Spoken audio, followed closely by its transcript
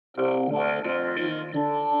The weather in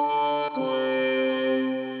Brooklyn.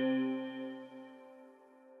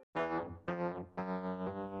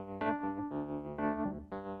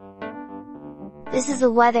 This is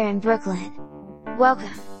the weather in Brooklyn.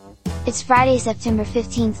 Welcome! It's Friday, September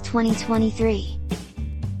 15th, 2023.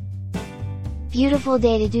 Beautiful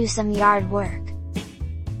day to do some yard work.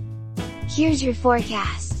 Here's your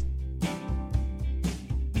forecast.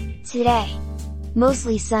 Today,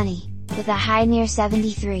 mostly sunny, with a high near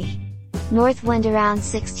 73. North wind around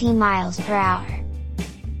 16 miles per hour.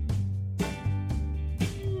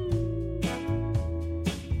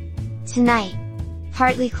 Tonight,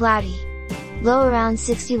 partly cloudy. Low around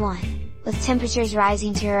 61, with temperatures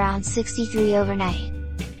rising to around 63 overnight.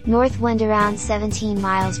 North wind around 17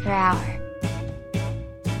 miles per hour.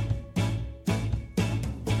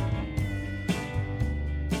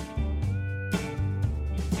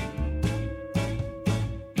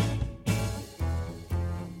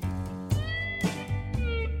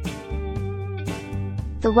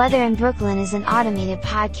 The Weather in Brooklyn is an automated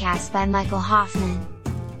podcast by Michael Hoffman.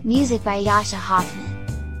 Music by Yasha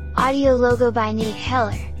Hoffman. Audio logo by Nate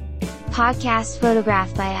Heller. Podcast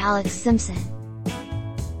photograph by Alex Simpson.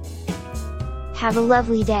 Have a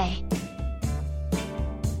lovely day.